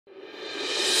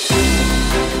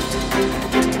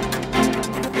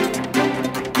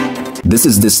This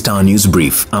is the Star News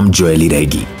Brief. I'm Joel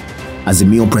Iregi.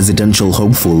 Azimio presidential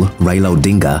hopeful Raila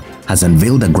Odinga has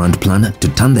unveiled a grand plan to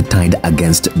turn the tide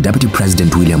against Deputy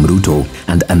President William Ruto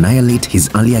and annihilate his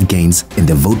earlier gains in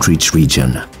the vote-rich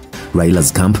region.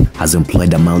 Raila's camp has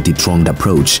employed a multi-pronged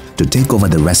approach to take over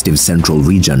the restive central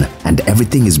region, and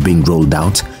everything is being rolled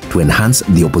out to enhance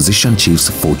the opposition chief's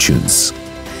fortunes.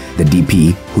 The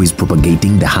DP, who is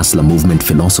propagating the hustler movement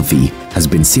philosophy, has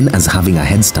been seen as having a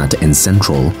head start in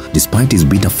Central despite his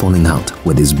bitter falling out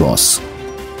with his boss.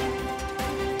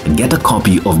 Get a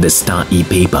copy of the Star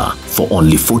e-paper for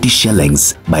only 40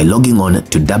 shillings by logging on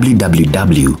to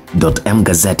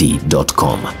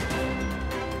www.mgazzetti.com.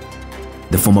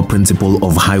 The former principal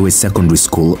of Highway Secondary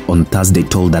School on Thursday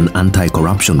told an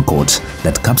anti-corruption court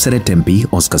that Kapseret MP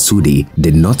Oscar Sudi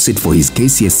did not sit for his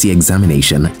KCSE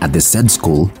examination at the said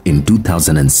school in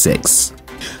 2006.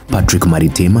 Patrick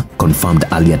Maritim confirmed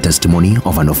earlier testimony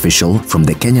of an official from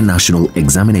the Kenya National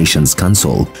Examinations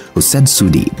Council who said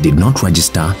Sudi did not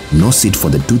register nor sit for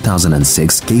the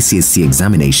 2006 KCSE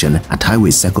examination at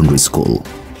Highway Secondary School.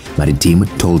 Maritim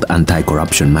told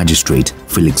anti-corruption magistrate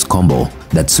Felix Kombo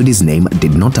that Sudi's name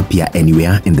did not appear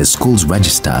anywhere in the school's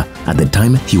register at the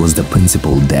time he was the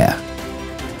principal there.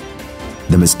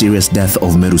 The mysterious death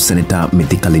of Meru Senator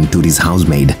Mithika Linturi's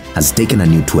housemaid has taken a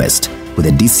new twist, with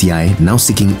the DCI now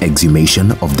seeking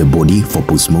exhumation of the body for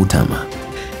post-mortem.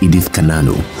 Edith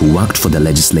Kananu, who worked for the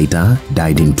legislator,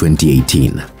 died in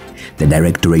 2018. The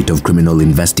Directorate of Criminal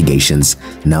Investigations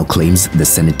now claims the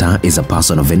senator is a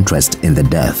person of interest in the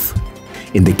death.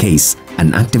 In the case,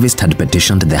 an activist had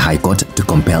petitioned the High Court to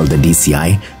compel the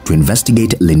DCI to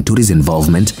investigate Linturi's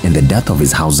involvement in the death of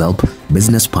his house help,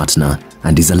 business partner,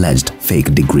 and his alleged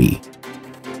fake degree.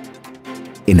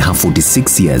 In her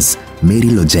 46 years, Mary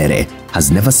Lojere has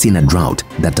never seen a drought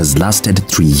that has lasted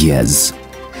 3 years.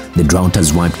 The drought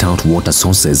has wiped out water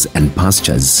sources and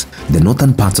pastures. The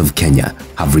northern parts of Kenya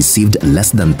have received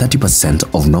less than 30%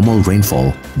 of normal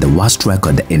rainfall, the worst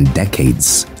record in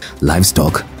decades.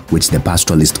 Livestock, which the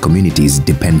pastoralist communities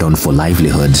depend on for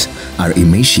livelihoods, are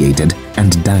emaciated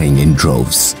and dying in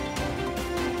droves.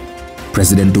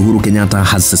 President Uhuru Kenyatta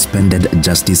has suspended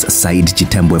Justice Said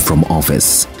Chitembwe from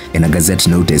office. In a Gazette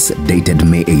notice dated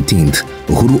May 18th,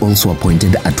 Uhuru also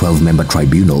appointed a 12-member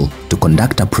tribunal to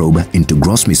conduct a probe into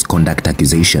gross misconduct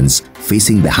accusations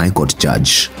facing the High Court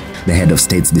judge. The head of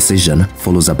state's decision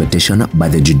follows a petition by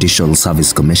the Judicial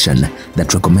Service Commission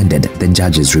that recommended the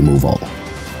judge's removal.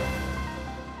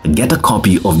 Get a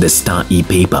copy of the Star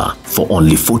e-paper for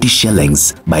only 40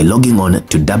 shillings by logging on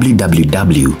to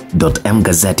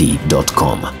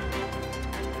www.mgazzetti.com.